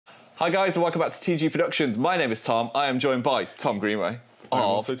Hi guys and welcome back to TG Productions. My name is Tom. I am joined by Tom Greenway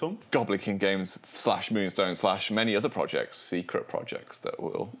of Tom. Goblin King Games / Moonstone / many other projects, secret projects that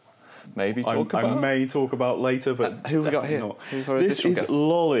we'll maybe talk about. I may talk about later, but who have we got here? Not. Who's our This additional is guest?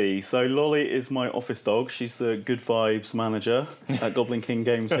 Lolly. So Lolly is my office dog. She's the good vibes manager at Goblin King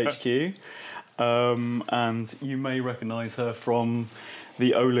Games HQ. And you may recognise her from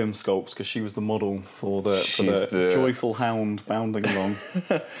the Olim sculpts because she was the model for the joyful hound bounding along.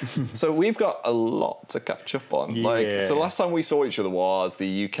 So we've got a lot to catch up on. Yeah. So last time we saw each other was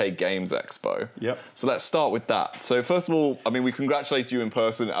the UK Games Expo. Yep. So let's start with that. So first of all, I mean, we congratulated you in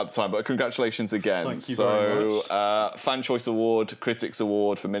person at the time, but congratulations again. Thank you very much. Fan Choice Award, Critics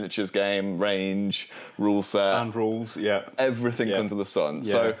Award for miniatures game, range, rule set. And rules, yeah. Everything under the sun.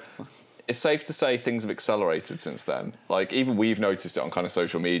 Yeah. So it's safe to say things have accelerated since then. Like even we've noticed it on kind of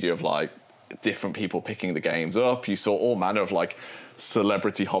social media of like different people picking the games up. You saw all manner of like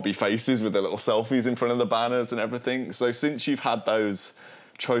celebrity hobby faces with their little selfies in front of the banners and everything. So since you've had those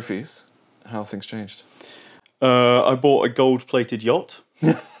trophies, how have things changed? I bought a gold-plated yacht,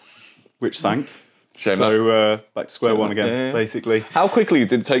 which sank. So back to square one again, basically. How quickly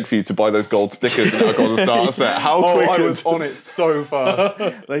did it take for you to buy those gold stickers in our Golden Starter set? How quick? I was on it so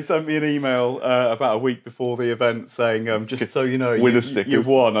fast. They sent me an email about a week before the event saying, just so you know, you've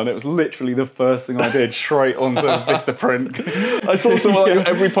won. And it was literally the first thing I did, straight onto Vistaprint. I saw someone like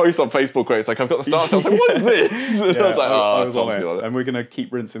every post on Facebook where it's like, I've got the starter set. I was like, what's this? Yeah, I was like, I was Tom's on it. And we're going to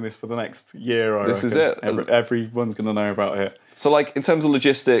keep rinsing this for the next year, I This reckon. is it. Everyone's going to know about it. So, like, in terms of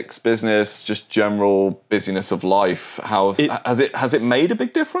logistics, business, just general busyness of life, has it made a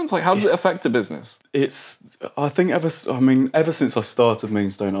big difference? Like, how does it affect a business? I think ever since I started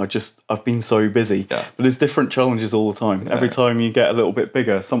Moonstone, I've been so busy. Yeah. But there's different challenges all the time. Yeah. Every time you get a little bit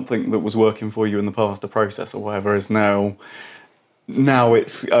bigger, something that was working for you in the past, a process or whatever, is now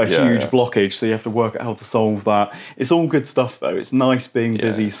it's a huge blockage, so you have to work out how to solve that. It's all good stuff though. It's nice being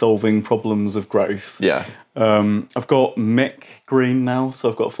busy solving problems of growth. Yeah. I've got Mick Green now, so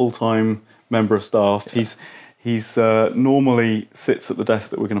I've got a full-time member of staff. Yeah. He's normally sits at the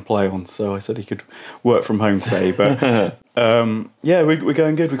desk that we're going to play on, so I said he could work from home today. But we're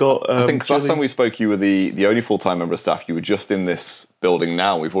going good. We got. I think last time we spoke, you were the only full-time member of staff. You were just in this building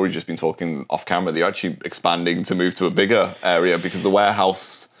now. We've already just been talking off camera that you're actually expanding to move to a bigger area because the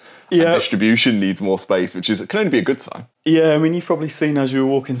warehouse and distribution needs more space, which can only be a good sign. Yeah, I mean, you've probably seen as you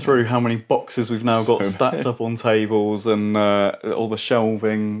were walking through how many boxes we've now got stacked up on tables, and all the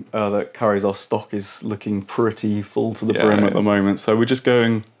shelving that carries our stock is looking pretty full to the brim at the moment. So we're just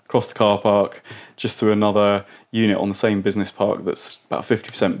going across the car park just to another unit on the same business park that's about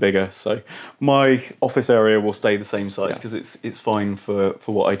 50% bigger. So my office area will stay the same size because it's fine for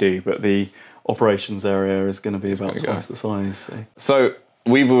what I do, but the operations area is going to be about twice the size. So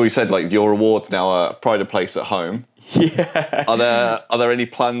we've always said like your awards now are pride of place at home. Yeah. Are there any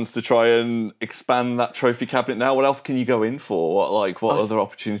plans to try and expand that trophy cabinet now? What else can you go in for? What other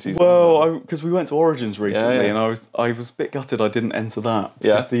opportunities? Well, because we went to Origins recently, and I was a bit gutted I didn't enter that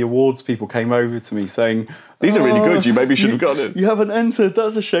because the awards people came over to me saying, "These are really good. You maybe should have got it. You haven't entered.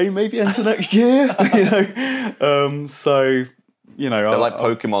 That's a shame. Maybe enter next year." So. They're like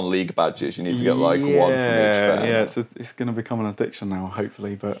Pokemon League badges. You need to get like one from each fair. Yeah, it's going to become an addiction now,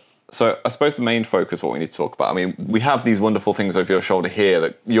 hopefully. But so I suppose the main focus of what we need to talk about. I mean, we have these wonderful things over your shoulder here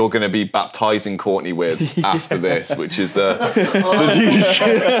that you're going to be baptising Courtney with after this, which is the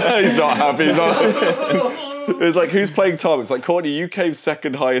he's not happy. It's like, who's playing Tom? It's like, Courtney, you came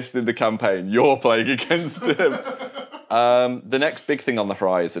second highest in the campaign. You're playing against him. The next big thing on the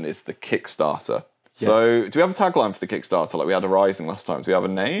horizon is the Kickstarter. Yes. So, do we have a tagline for the Kickstarter? Like we had a Rising last time. Do we have a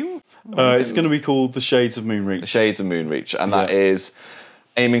name? It's going to be called the Shades of Moonreach. The Shades of Moonreach, and that is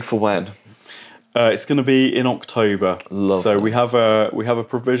aiming for when? It's going to be in October. Lovely. So we have a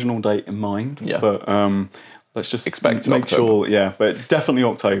provisional date in mind. Yeah. But let's just expect make sure. Yeah, but definitely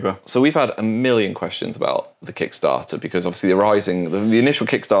October. So we've had a million questions about the Kickstarter because obviously the Rising, the initial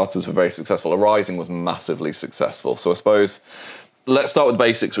Kickstarters were very successful. The Rising was massively successful. So I suppose. Let's start with the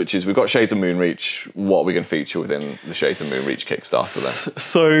basics, which is we've got Shades of Moonreach. What are we going to feature within the Shades of Moonreach Kickstarter then?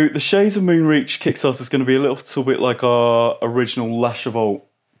 So the Shades of Moonreach Kickstarter is going to be a little bit like our original Lash of Vault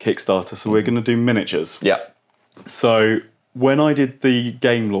Kickstarter. So we're going to do miniatures. Yeah. So when I did the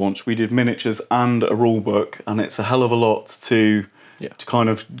game launch, we did miniatures and a rule book, and it's a hell of a lot to kind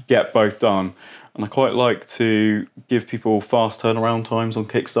of get both done. And I quite like to give people fast turnaround times on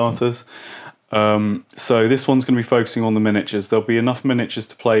Kickstarters. So this one's going to be focusing on the miniatures. There'll be enough miniatures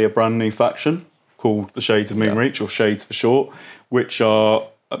to play a brand new faction called the Shades of Moonreach, or Shades for short, which are,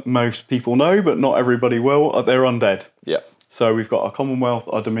 most people know, but not everybody will, they're undead. Yeah. So we've got our Commonwealth,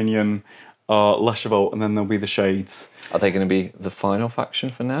 our Dominion, our Leshervolt, and then there'll be the Shades. Are they going to be the final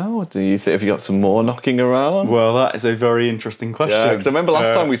faction for now? Do you think, have you got some more knocking around? Well, that is a very interesting question. Yeah, because I remember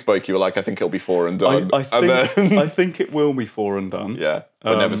last time we spoke, you were like, I think it'll be 4 and done. I think it will be 4 and done. Yeah,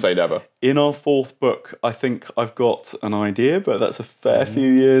 but never say never. In our 4th book, I think I've got an idea, but that's a fair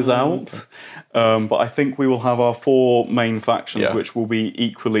few years out. But I think we will have our 4 main factions, which will be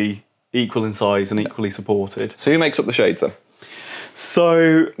equal in size and equally supported. So who makes up the Shades then?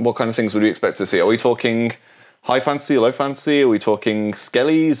 So what kind of things would we expect to see? Are we talking high fantasy, low fantasy? Are we talking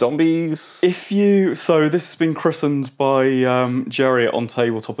skellies, zombies? So this has been christened by Jerry on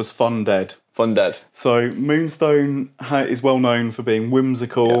Tabletop as Fun Dead. Fun Dead. So Moonstone is well known for being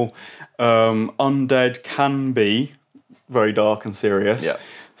whimsical. Undead can be very dark and serious. Yeah.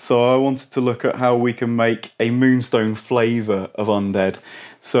 So I wanted to look at how we can make a Moonstone flavour of undead.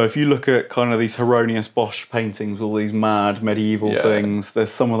 So if you look at kind of these Hieronymus Bosch paintings, all these mad medieval things, there's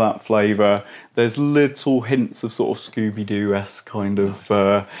some of that flavour. There's little hints of sort of Scooby-Doo-esque kind of...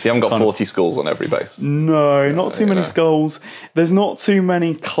 So you haven't got 40 skulls on every base? No, not too many skulls. There's not too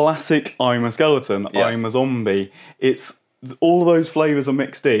many classic I'm a skeleton, I'm a zombie. It's... all of those flavours are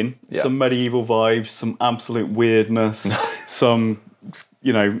mixed in. Some medieval vibes, some absolute weirdness, some...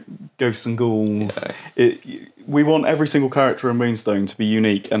 ghosts and ghouls. We want every single character in Moonstone to be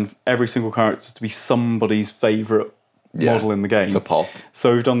unique and every single character to be somebody's favourite model in the game. To pop.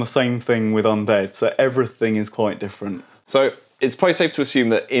 So we've done the same thing with Undead, so everything is quite different. So it's probably safe to assume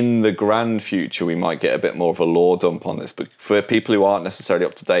that in the grand future we might get a bit more of a lore dump on this, but for people who aren't necessarily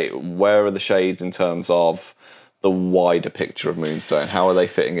up to date, where are the Shades in terms of the wider picture of Moonstone? How are they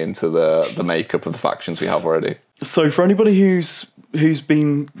fitting into the makeup of the factions we have already? So for anybody who's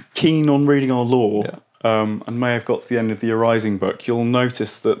been keen on reading our lore and may have got to the end of the Arising book, you'll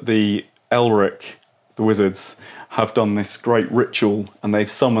notice that the Elric, the wizards, have done this great ritual and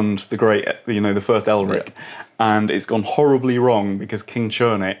they've summoned the the first Elric. And it's gone horribly wrong because King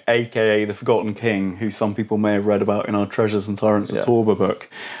Chernit, aka the Forgotten King, who some people may have read about in our Treasures and Tyrants of Torba book,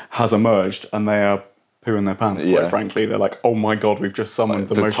 has emerged and they are pooing their pants, quite frankly. They're like, oh my god, we've just summoned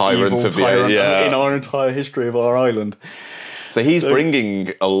the most evil tyrant in our entire history of our island. So he's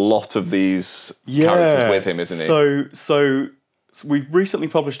bringing a lot of these characters with him, isn't he? So we recently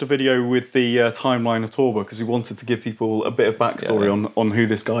published a video with the timeline of Torba because we wanted to give people a bit of backstory on who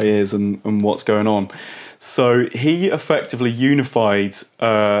this guy is and what's going on. So he effectively unified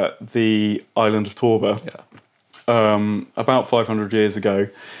the island of Torba about 500 years ago.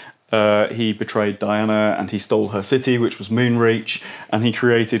 He betrayed Diana and he stole her city, which was Moonreach, and he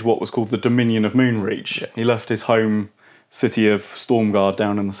created what was called the Dominion of Moonreach. He left his home city of Stormguard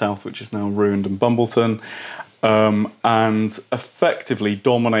down in the south, which is now ruined, and Bumbleton, and effectively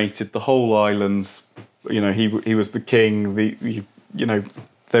dominated the whole islands. He was the king.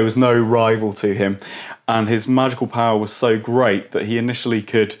 There was no rival to him, and his magical power was so great that he initially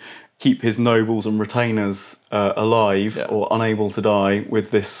could keep his nobles and retainers alive or unable to die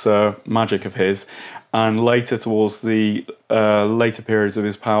with this magic of his. And later, towards the later periods of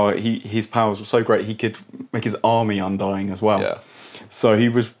his power, his powers were so great he could make his army undying as well. Yeah. So he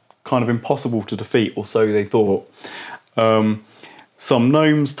was kind of impossible to defeat, or so they thought. Some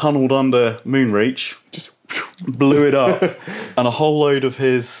gnomes tunnelled under Moonreach, just blew it up, and a whole load of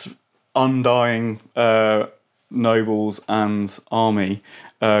his undying nobles and army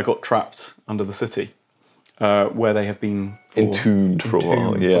got trapped under the city, where they have been entombed for a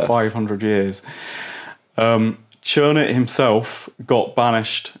while, for 500 years. Chernit himself got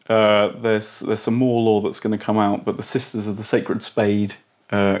banished. There's some more lore that's going to come out, but the Sisters of the Sacred Spade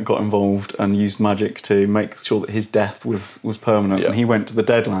got involved and used magic to make sure that his death was permanent. And he went to the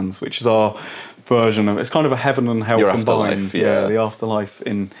Deadlands, which is our version of, it's kind of a heaven and hell combined. The afterlife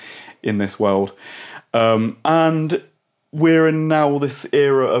in this world. And we're in now this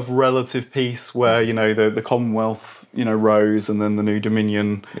era of relative peace where, the Commonwealth, rose, and then the new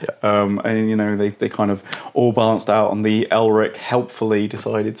Dominion, and, they kind of all balanced out, and the Elric helpfully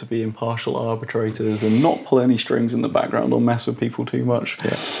decided to be impartial arbitrators and not pull any strings in the background or mess with people too much.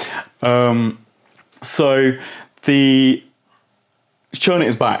 So the Chernit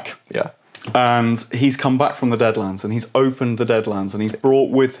is back. And he's come back from the Deadlands, and he's opened the Deadlands, and he's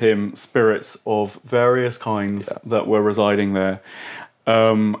brought with him spirits of various kinds that were residing there,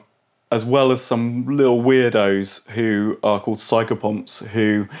 as well as some little weirdos who are called psychopomps,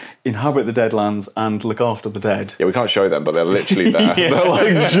 who inhabit the Deadlands and look after the dead. Yeah, we can't show them, but they're literally there. They're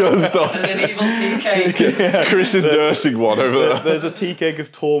like just off. There's an evil tea cake. Chris is nursing one over there. There's a tea cake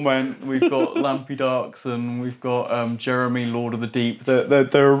of torment. We've got Lampy Darks, and we've got Jeremy, Lord of the Deep. They're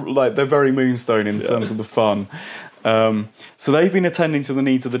very Moonstone in terms of the fun. So they've been attending to the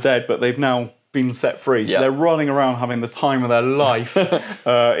needs of the dead, but they've now been set free. So they're running around having the time of their life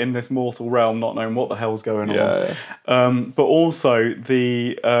in this mortal realm, not knowing what the hell's going on. But also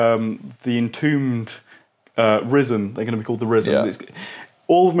the entombed Risen, they're going to be called the Risen.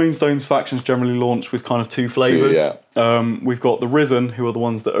 All of Moonstone's factions generally launch with kind of two flavours. We've got the Risen, who are the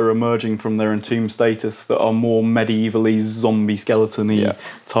ones that are emerging from their entombed status, that are more medievally zombie skeleton-y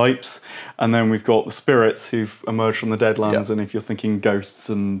types. And then we've got the Spirits, who've emerged from the Deadlands, and if you're thinking ghosts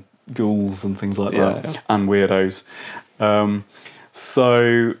and ghouls and things like that, and weirdos.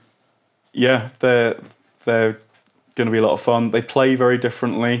 So, yeah, they're going to be a lot of fun. They play very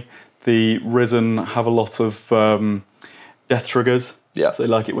differently. The Risen have a lot of death triggers. So they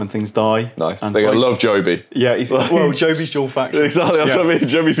like it when things die. Nice. They're going to love Joby. Yeah, Joby's dual faction. Exactly, that's what I mean.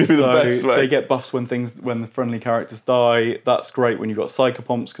 Joby's going to be the best, mate. They get buffs when the friendly characters die. That's great when you've got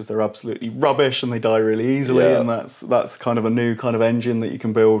psychopomps, because they're absolutely rubbish and they die really easily, and that's kind of a new kind of engine that you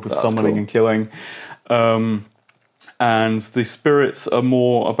can build with summoning and killing. And the Spirits are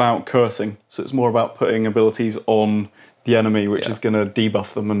more about cursing, so it's more about putting abilities on the enemy, which is going to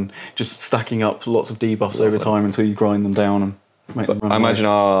debuff them, and just stacking up lots of debuffs over time until you grind them down and make them run I away. imagine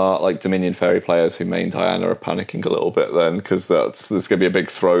our Dominion Fairy players who main Diana are panicking a little bit then, because there's going to be a big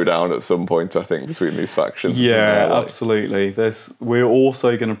throwdown at some point, I think, between these factions. Absolutely. We're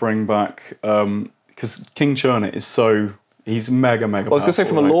also going to bring back, because King Churnit is he's mega I was going to say,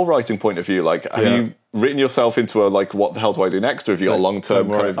 from a lore writing point of view, have you written yourself into a what the hell do I do next, or have you got a long-term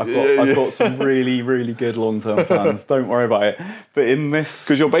kind of... I've got some really, really good long-term plans. Don't worry about it. But in this...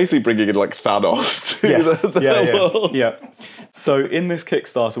 Because you're basically bringing in Thanos to the world. Yeah. So in this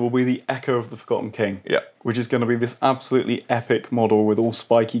Kickstarter will be the Echo of the Forgotten King, which is going to be this absolutely epic model with all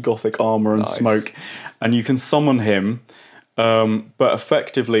spiky gothic armour and smoke. And you can summon him, but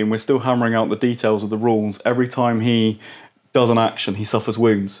effectively, and we're still hammering out the details of the rules, every time he does an action, he suffers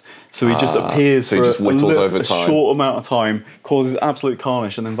wounds. So he just appears so he just whittles over a time. Short amount of time, causes absolute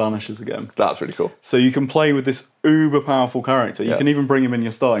carnage, and then vanishes again. That's really cool. So you can play with this uber powerful character. You can even bring him in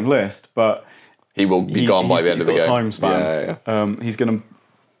your starting list, but he will be gone by the end of the game. He's got a time span. He's going to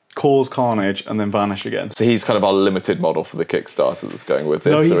cause carnage and then vanish again. So he's kind of our limited model for the Kickstarter that's going with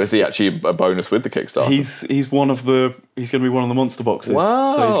this. Or is he actually a bonus with the Kickstarter? He's going to be one of the monster boxes.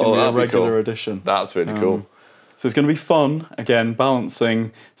 Wow, so he's going to be a regular cool. edition. That's really cool. So it's going to be fun, again,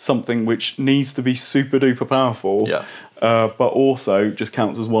 balancing something which needs to be super duper powerful, but also just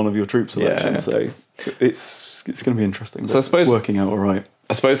counts as one of your troop selections. So it's going to be interesting. So I suppose working out all right.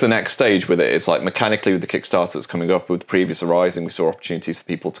 I suppose the next stage with it is mechanically with the Kickstarter that's coming up with Previous Arising, we saw opportunities for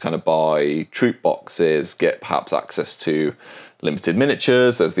people to kind of buy troop boxes, get perhaps access to limited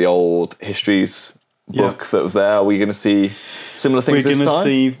miniatures. There's the old histories book that was there. Are we going to see similar things this time? We're going to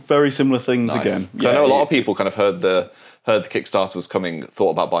see very similar things again. I know a lot of people kind of heard the Kickstarter was coming, thought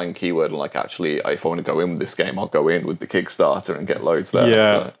about buying Keyword, and actually, if I want to go in with this game, I'll go in with the Kickstarter and get loads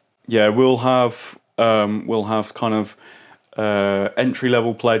there. We'll have kind of entry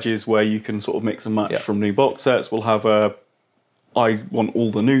level pledges where you can sort of mix and match from new box sets. We'll have a I want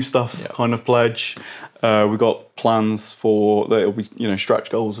all the new stuff kind of pledge. We've got plans for it'll be stretch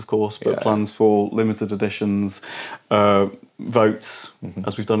goals, of course, but plans for limited editions, votes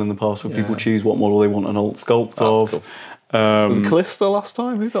as we've done in the past, where people choose what model they want an alt sculpt of. Cool. Was it Callista last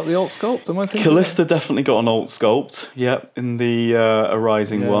time? Who got the alt sculpt? Am I thinking? Callista definitely got an alt sculpt. Yep, in the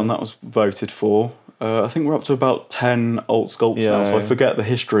Arising one that was voted for. I think we're up to about 10 alt sculpts now, so I forget the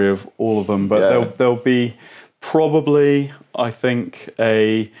history of all of them, but there'll be probably, I think,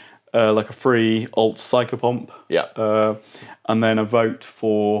 a free alt psychopomp. And then a vote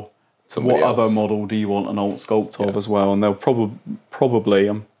for somebody what else. other model do you want an alt sculpt of as well, and they'll probably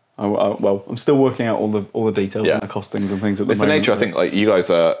I'm still working out all the details and the costings and things at the moment. It's the nature, I think, you guys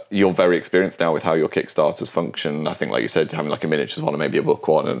you're very experienced now with how your Kickstarters function. I think, like you said, having a miniatures one and maybe a book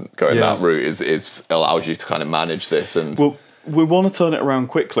one and going that route is allows you to kind of manage this. And we want to turn it around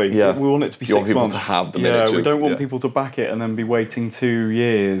quickly. We want it to be 6 months. You want people to have the miniatures. We don't want people to back it and then be waiting 2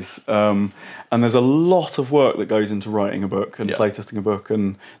 years. And there's a lot of work that goes into writing a book and playtesting a book,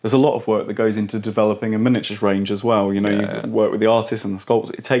 and there's a lot of work that goes into developing a miniatures range as well. You work with the artists and the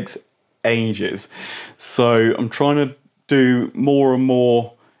sculptors. It takes ages. So I'm trying to do more and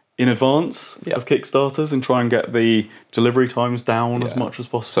more in advance of Kickstarters and try and get the delivery times down as much as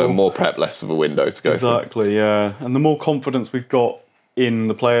possible. So more prep, less of a window to go through. Exactly, yeah. And the more confidence we've got in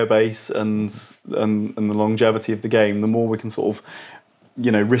the player base and the longevity of the game, the more we can sort of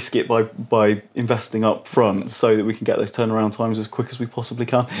risk it by investing up front so that we can get those turnaround times as quick as we possibly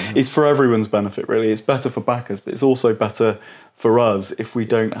can. It's for everyone's benefit, really. It's better for backers, but it's also better for us if we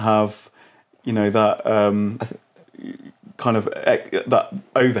don't have that kind of that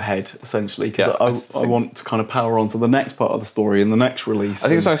overhead essentially, because I want to kind of power on to the next part of the story in the next release. I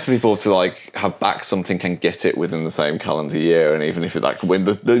think it's nice for people to like have back something and get it within the same calendar year, and even if it like win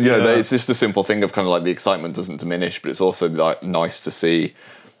it's just a simple thing of kind of like the excitement doesn't diminish, but it's also like nice to see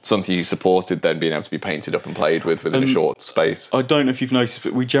something you supported then being able to be painted up and played within a short space. I don't know if you've noticed,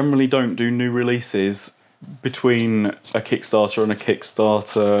 but we generally don't do new releases between a Kickstarter and a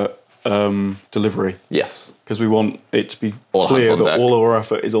Kickstarter delivery. Yes. Because we want it to be all clear that all of our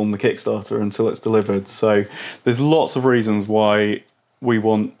effort is on the Kickstarter until it's delivered. So there's lots of reasons why we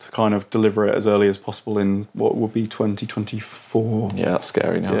want to kind of deliver it as early as possible in what would be 2024. Yeah, that's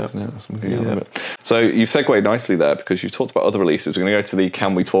scary now, isn't it? That's moving on a bit. So you've segued nicely there because you've talked about other releases. We're going to go to the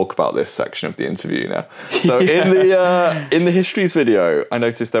 "Can we talk about this" section of the interview now. So in the histories video, I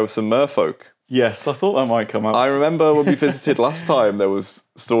noticed there were some merfolk. Yes, I thought that might come up. I remember when we visited last time, there was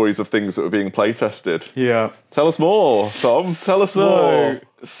stories of things that were being play tested. Yeah. Tell us more, Tom. Tell us more.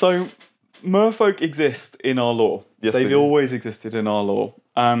 So merfolk exist in our lore. Yes, They've always existed in our lore.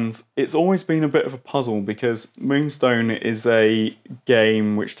 And it's always been a bit of a puzzle because Moonstone is a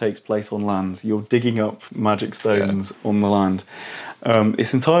game which takes place on land. You're digging up magic stones on the land.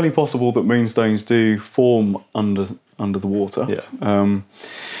 It's entirely possible that moonstones do form under the water. Yeah.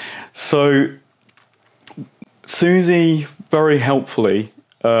 So Susie very helpfully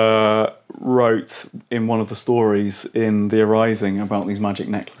wrote in one of the stories in The Arising about these magic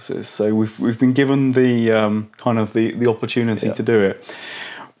necklaces. So we've been given the kind of the opportunity to do it.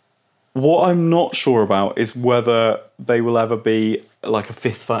 What I'm not sure about is whether they will ever be like a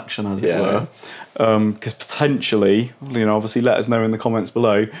fifth faction, as it were. Because potentially, obviously let us know in the comments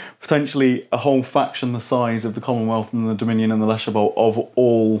below, potentially a whole faction the size of the Commonwealth and the Dominion and the Lesherbolt of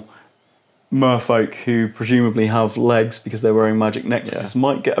all merfolk who presumably have legs because they're wearing magic necklaces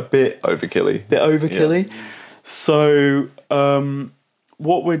might get a bit overkilly. Yeah. So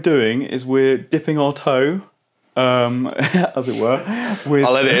what we're doing is we're dipping our toe, as it were, with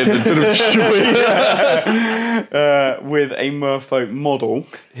I'll edit it with a merfolk model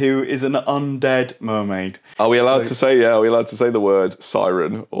who is an undead mermaid. Are we allowed to say? Yeah, are we allowed to say the word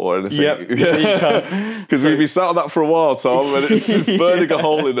siren or anything? Yep. Because we've been sat on that for a while, Tom, and it's burning a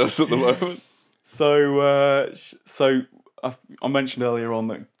hole in us at the moment. So I mentioned earlier on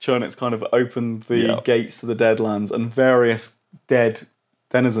that Chernet's kind of opened the gates to the Deadlands, and various dead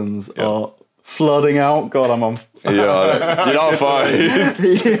denizens are flooding out. God, I'm on. Yeah, you're not fine.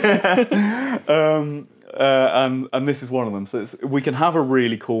 And this is one of them. So we can have a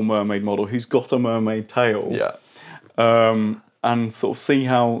really cool mermaid model who's got a mermaid tail. Yeah. And sort of see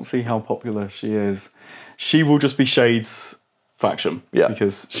how popular she is. She will just be Shades faction. Yeah.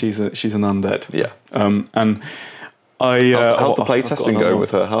 Because she's an undead. Yeah. And how's the playtesting going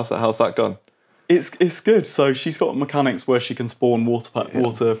with her? How's that gone? It's good. So she's got mechanics where she can spawn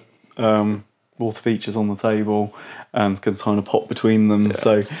water features on the table and can kind of pop between them. Yeah.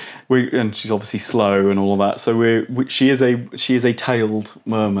 So and she's obviously slow and all of that. So she is a tailed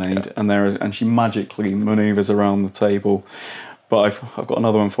mermaid, and she magically maneuvers around the table. But I've got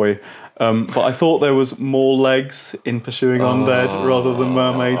another one for you. But I thought there was more legs in pursuing undead rather than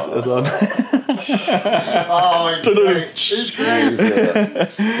mermaids as undead.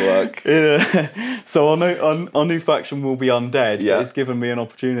 So our new faction will be undead. Yeah. But it's given me an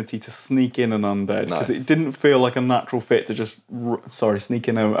opportunity to sneak in an undead because it didn't feel like a natural fit to just sneak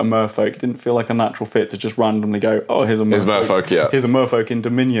in a merfolk. It didn't feel like a natural fit to just randomly go, oh, here's a merfolk. Here's a merfolk in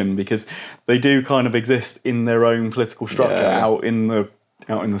Dominion, because they do kind of exist in their own political structure out in the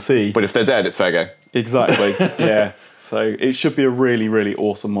sea. But if they're dead, it's fair game. Exactly. Yeah. So it should be a really, really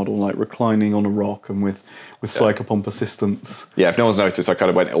awesome model, like reclining on a rock and with psychopomp assistance. Yeah, if no one's noticed, I kind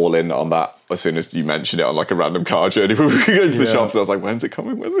of went all in on that as soon as you mentioned it on like a random car journey. We were going to the shops and I was like, when's it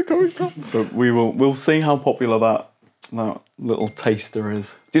coming, Tom? But we'll see how popular that little taster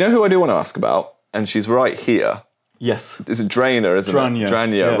is. Do you know who I do want to ask about? And she's right here. Yes. Is it Drainer, isn't it?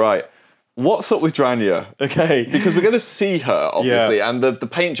 Drania, right. What's up with Drania? Okay. Because we're going to see her, obviously, and the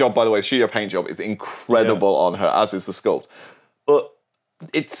paint job, by the way, studio paint job is incredible on her, as is the sculpt. But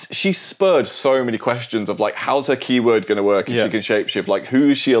she spurred so many questions of like, how's her keyword going to work if she can shapeshift? Like, who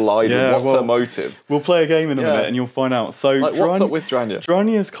is she allied with? What's her motives? We'll play a game in a minute and you'll find out. So, what's up with Drania?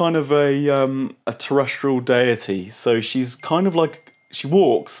 Drania is kind of a terrestrial deity. So she's kind of like, she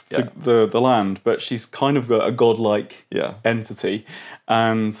walks the land, but she's kind of got a godlike entity.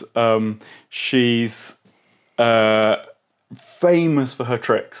 And she's famous for her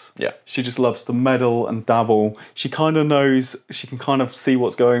tricks. Yeah. She just loves to meddle and dabble. She kind of knows, she can kind of see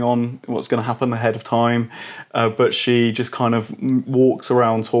what's going on, what's going to happen ahead of time, but she just kind of walks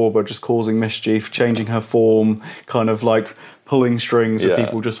around Torba just causing mischief, changing her form, kind of like pulling strings with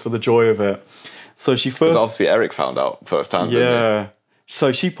people just for the joy of it. So she first... Because obviously Eric found out firsthand, didn't he? Yeah.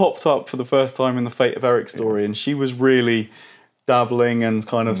 So she popped up for the first time in the Fate of Eric story, and she was really dabbling and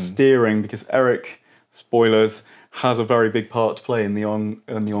kind of steering, because Eric, spoilers, has a very big part to play in the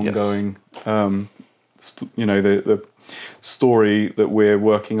ongoing, you know, the story that we're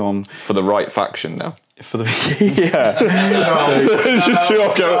working on. For the right faction now. For the It's just too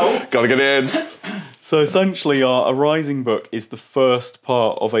off. Gotta get in. So essentially, our Rising book is the first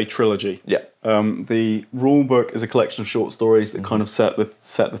part of a trilogy. Yeah. The rule book is a collection of short stories that kind of set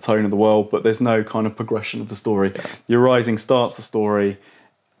the tone of the world, but there's no kind of progression of the story. Yeah. Your Rising starts the story.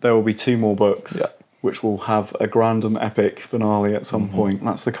 There will be 2 more books, which will have a grand and epic finale at some point.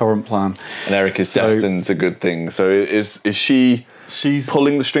 That's the current plan. And Eric is destined to good things. So is she... She's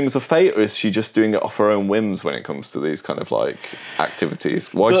pulling the strings of fate, or is she just doing it off her own whims when it comes to these kind of like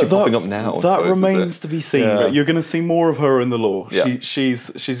activities? Why is she popping up now? That remains to be seen. Yeah. But you're going to see more of her in the lore. Yeah. She's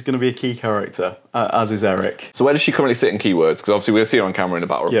going to be a key character, as is Eric. So where does she currently sit in keywords? Because obviously we'll see her on camera in a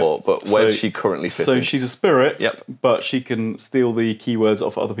battle report, but where does she currently fit? So she's a spirit, Yep. but she can steal the keywords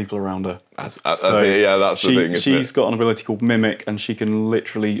off other people around her. That's the thing. She's got an ability called Mimic, and she can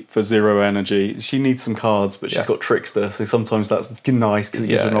literally, for 0 energy, she needs some cards, but she's got Trickster, so sometimes that's nice because it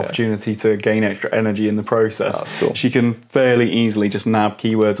gives her an opportunity to gain extra energy in the process. That's cool. She can fairly easily just nab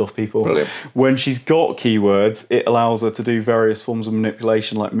keywords off people. Brilliant. When she's got keywords, it allows her to do various forms of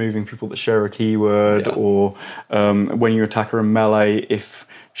manipulation, like moving people that share a keyword, or when you attack her in melee, if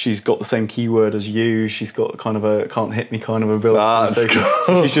she's got the same keyword as you, she's got kind of a can't hit me kind of ability.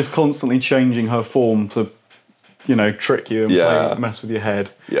 So she's just constantly changing her form to, you know, trick you and mess with your head.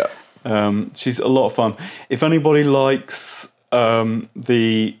 Yeah. She's a lot of fun. If anybody likes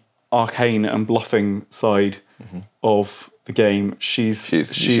the arcane and bluffing side of the game, she's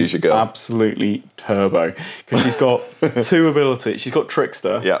your girl. Absolutely turbo, because she's got 2 abilities. She's got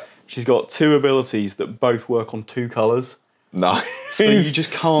Trickster. Yeah. She's got 2 abilities that both work on 2 colours. Nice. So you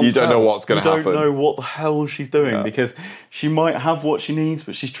just can't. You don't know what's going to happen. You don't know what the hell she's doing, because she might have what she needs,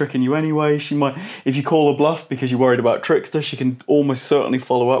 but she's tricking you anyway. She might, if you call her bluff because you're worried about Trickster, she can almost certainly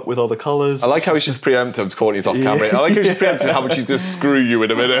follow up with other colours. I like how she's preemptive. Courtney's off camera. I like how she's preemptive how much she's going to screw you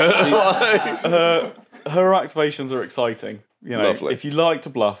in a minute. Her activations are exciting. You know, Lovely. If you like to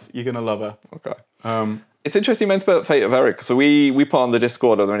bluff, you're going to love her. Okay. It's interesting you meant about Fate of Eric. So we put on the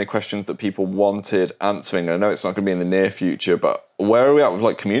Discord, are there any questions that people wanted answering? I know it's not going to be in the near future, but where are we at with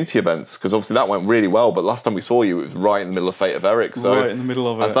like community events? Because obviously that went really well, but last time we saw you, it was right in the middle of Fate of Eric. So right in the middle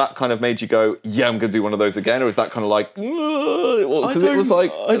of it. Has that kind of made you go, yeah, I'm going to do one of those again? Or is that kind of like, because it was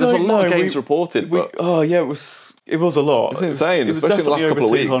like, there's a lot of games reported. But oh yeah, it was a lot. It's insane, especially in the last couple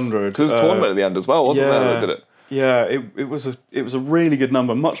of weeks. Because there was a tournament at the end as well, wasn't there? Did it? Yeah, it was a really good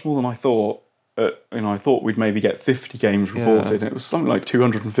number, much more than I thought. I thought we'd maybe get 50 games reported, and it was something like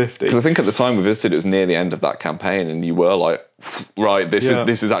 250. Because I think at the time we visited, it was near the end of that campaign, and you were like, right, this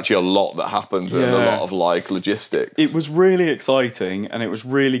is actually a lot that happens, and a lot of like logistics. It was really exciting, and it was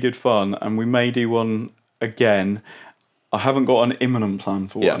really good fun, and we may do one again. I haven't got an imminent plan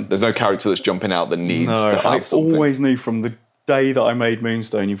for one. Yeah, there's no character that's jumping out that needs to have something. I always knew from the day that I made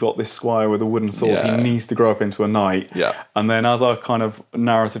Moonstone, you've got this squire with a wooden sword. He needs to grow up into a knight. Yeah. And then as our kind of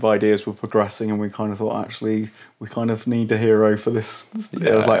narrative ideas were progressing, and we kind of thought, actually, we kind of need a hero for this.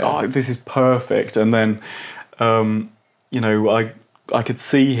 I was like, oh, this is perfect. And then, I could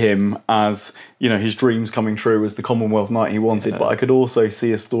see him as, his dreams coming true as the Commonwealth Knight he wanted, but I could also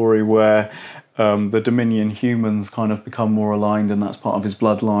see a story where the Dominion humans kind of become more aligned, and that's part of his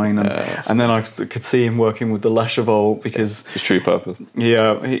bloodline. And then I could see him working with the Leshervolt, because his true purpose.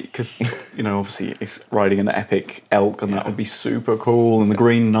 Yeah, because obviously he's riding an epic elk, and that would be super cool. And the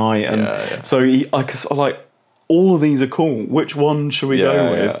Green Knight, and so I like, all of these are cool. Which one should we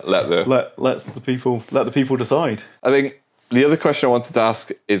go with? Let the people decide. I think. The other question I wanted to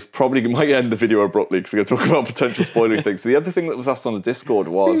ask is probably might end the video abruptly because we're going to talk about potential spoilery things. So the other thing that was asked on the Discord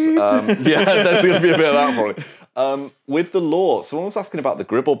was, there's going to be a bit of that probably. With the lore, someone was asking about the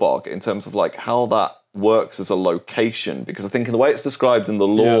Gribblebog in terms of like how that works as a location, because I think in the way it's described in the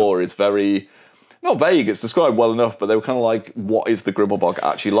lore is very, not vague, it's described well enough, but they were kind of like, what is the Gribblebog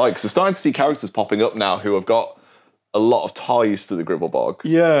actually like? So we're starting to see characters popping up now who have got a lot of ties to the Gribblebog.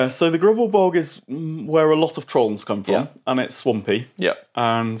 Yeah, so the Gribblebog is where a lot of trolls come from, and it's swampy. Yeah.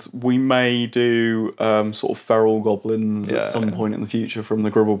 And we may do sort of feral goblins at some point in the future from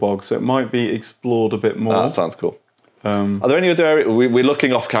the Gribblebog, so it might be explored a bit more. That sounds cool. Are there any other areas? We're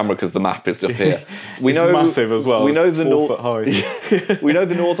looking off camera because the map is up here. It's massive as well. We know It's the 4 foot high. we know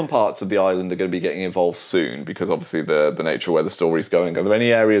the northern parts of the island are going to be getting involved soon because obviously the nature of where the story's going. Are there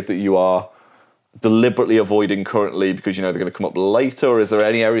any areas that you are deliberately avoiding currently because you know they're going to come up later, or is there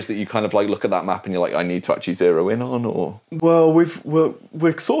any areas that you kind of like look at that map and you're like, I need to actually zero in on? Or Well,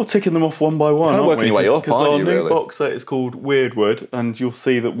 we're sort of ticking them off one by one, You're aren't working we? your way up, Because aren't our you, new really? box set is called Weirdwood, and you'll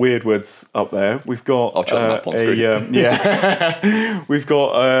see that Weirdwood's up there. We've got I'll chuck the map on screen. we've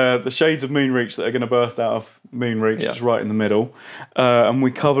got the Shades of Moonreach that are going to burst out of Moonreach, which is right in the middle, and we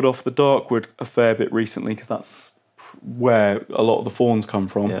covered off the Darkwood a fair bit recently because that's where a lot of the fawns come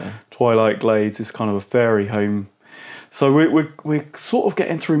from. Twilight Glades is kind of a fairy home, so we're sort of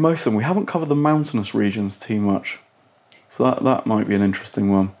getting through most of them. We haven't covered the mountainous regions too much, so that might be an interesting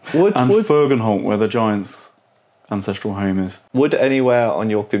one. Would Fergenholt, where the giants' ancestral home is. Would anywhere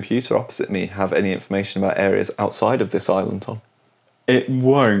on your computer opposite me have any information about areas outside of this island, Tom? It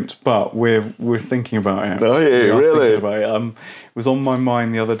won't, but we're thinking about it. Oh, yeah, We are really? thinking about it. It was on my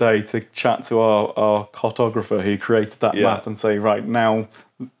mind the other day to chat to our cartographer who created that map and say, right, now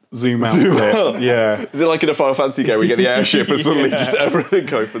zoom out a bit. Yeah. Is it like in a Final Fantasy game where you get the airship and suddenly just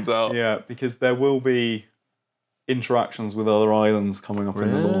everything opens out? Yeah, because there will be interactions with other islands coming up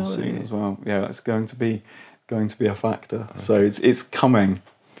in the lore soon as well. Yeah, it's going to be a factor. Okay. So it's coming.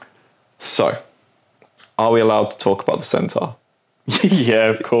 So, are we allowed to talk about the centaur? Yeah,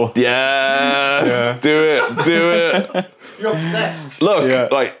 of course. Yes, do it. You're obsessed.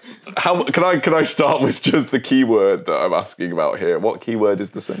 Look, like, how can I start with just the keyword that I'm asking about here? What keyword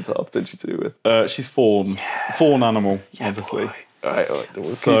is the centaur potentially to do with? She's fawn, fawn animal, obviously. Right,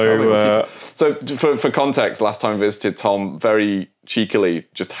 so for context, last time I visited, Tom very cheekily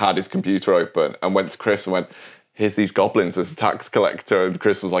just had his computer open and went to Chris and went, here's these goblins, there's a tax collector, and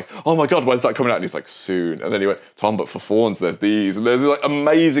Chris was like, oh my god, when's that coming out? And he's like, soon. And then he went, Tom, but for fawns there's these, and there's like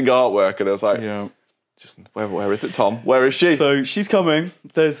amazing artwork, and I was like, just where is it, Tom? Where is she? So she's coming.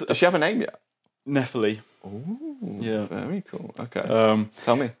 Does she have a name yet? Nephili. Ooh, yeah, very cool. Okay,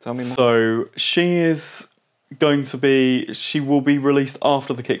 tell me more. So she is going to be, she will be released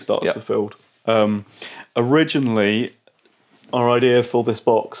after the Kickstarter's fulfilled. Originally, our idea for this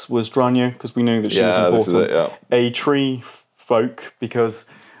box was Dranya, because we knew that she was important. This is it, a tree folk, because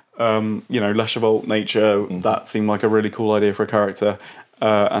Leshavult nature, that seemed like a really cool idea for a character,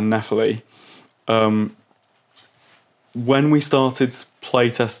 and Nephili. When we started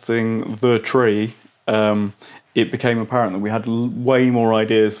playtesting the tree, it became apparent that we had way more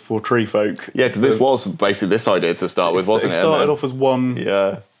ideas for tree folk. Yeah, because this was basically this idea to start with, wasn't it? It started off as one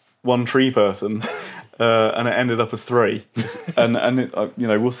tree person, and it ended up as 3. and it,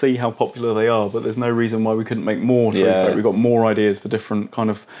 we'll see how popular they are, but there's no reason why we couldn't make more tree folk. We've got more ideas for different kind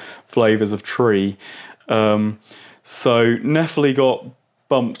of flavours of tree. So Nephili got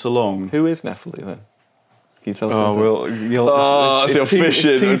bumped along. Who is Nephili then? Can you tell us it's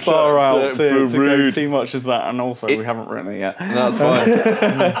too far out to go too much as that, and also we haven't written it yet. That's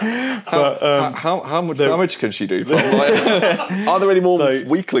fine. But how much damage can she do, Tom? Are there any more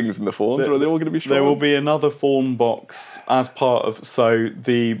weaklings in the fawns, or are they all going to be strong? There will be another fawn box as part of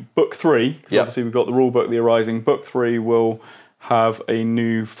the book 3. Because obviously we've got the rule book, the Arising. Book 3 will have a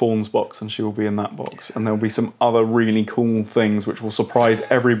new fawns box, and she will be in that box, and there'll be some other really cool things which will surprise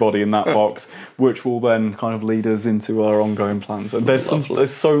everybody in that box, which will then kind of lead us into our ongoing plans. And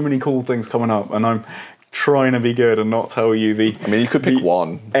there's so many cool things coming up, and I'm trying to be good and not tell you you could pick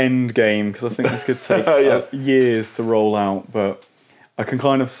one end game, because I think this could take years to roll out, but I can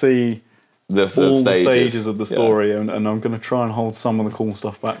kind of see the stages of the story, and I'm going to try and hold some of the cool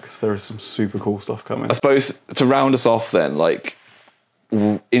stuff back, because there is some super cool stuff coming. I suppose to round us off then, like,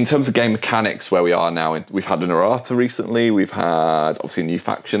 in terms of game mechanics, where we are now, we've had an errata recently, we've had obviously a new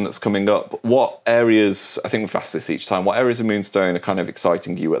faction that's coming up. What areas, I think we've asked this each time, what areas of Moonstone are kind of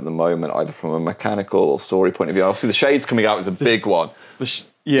exciting you at the moment, either from a mechanical or story point of view? Obviously the Shades coming out is a big one. Is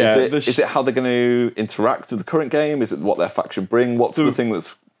it how they're going to interact with the current game? Is it what their faction bring? What's the thing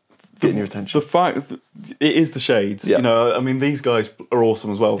that's getting your attention? The fact that it is the Shades. These guys are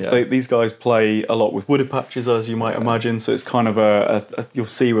awesome as well. These guys play a lot with wooded patches, as you might imagine. So it's kind of you'll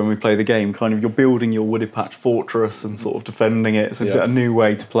see when we play the game, kind of you're building your wooded patch fortress and sort of defending it. It's a new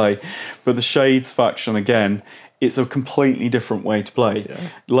way to play. But the Shades faction, again, it's a completely different way to play.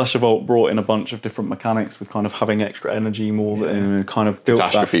 Leshavult brought in a bunch of different mechanics with kind of having extra energy more than kind of built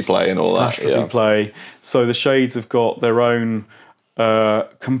catastrophe play and all that. Catastrophe play. So the Shades have got their own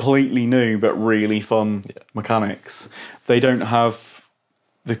completely new but really fun mechanics. They don't have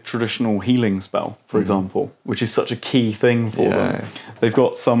the traditional healing spell, for example, which is such a key thing for them. They've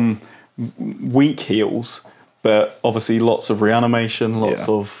got some weak heals, but obviously lots of reanimation, lots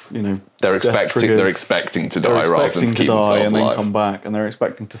of, you know, they're expecting to die rather than to keep themselves and then alive. come back, and they're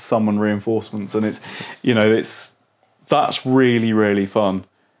expecting to summon reinforcements, and it's, you know, that's really, really fun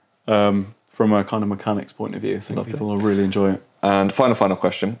from a kind of mechanics point of view. I think people will really enjoy it. And final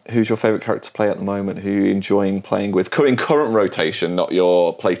question: who's your favourite character to play at the moment? Who are you enjoying playing with? In current rotation, not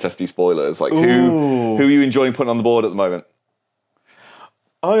your playtesty spoilers. Like who are you enjoying putting on the board at the moment?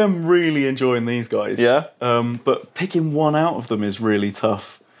 I am really enjoying these guys. Yeah. But picking one out of them is really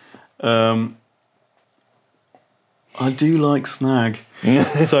tough. I do like Snag.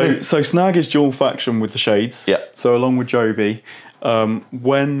 so Snag is dual faction with the Shades. Yeah. So along with Joby,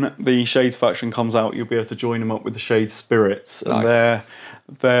 when the Shades faction comes out, you'll be able to join them up with the Shades Spirits. Nice. And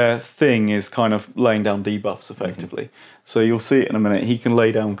their thing is kind of laying down debuffs effectively. So you'll see it in a minute. He can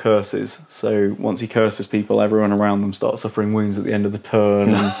lay down curses. So once he curses people, everyone around them starts suffering wounds at the end of the turn.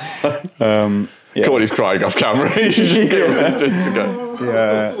 And, yeah. Courtney's crying off camera. He's just getting ready to go.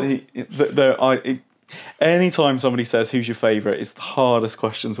 Yeah. Anytime somebody says, who's your favourite, it's the hardest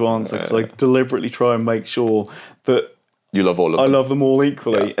question to answer, because I deliberately try and make sure that you love all of them. I love them all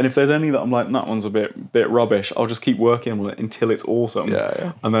equally. Yeah. And if there's any that I'm like, that one's a bit rubbish, I'll just keep working on it until it's awesome.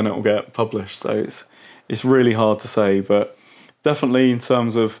 Yeah. And then it'll get published. So it's really hard to say, but definitely in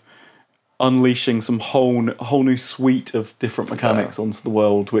terms of unleashing some whole new suite of different mechanics onto the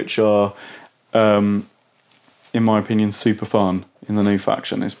world, which are, in my opinion, super fun in the new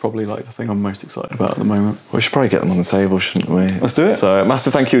faction, is probably like the thing I'm most excited about at the moment. We should probably get them on the table, shouldn't we? Let's do it. So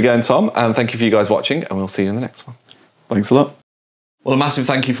massive thank you again, Tom, and thank you for you guys watching, and we'll see you in the next one. Thanks a lot. Well, a massive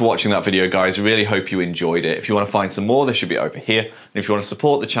thank you for watching that video, guys. I really hope you enjoyed it. If you want to find some more, they should be over here. And if you want to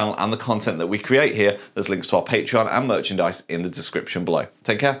support the channel and the content that we create here, there's links to our Patreon and merchandise in the description below.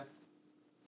 Take care.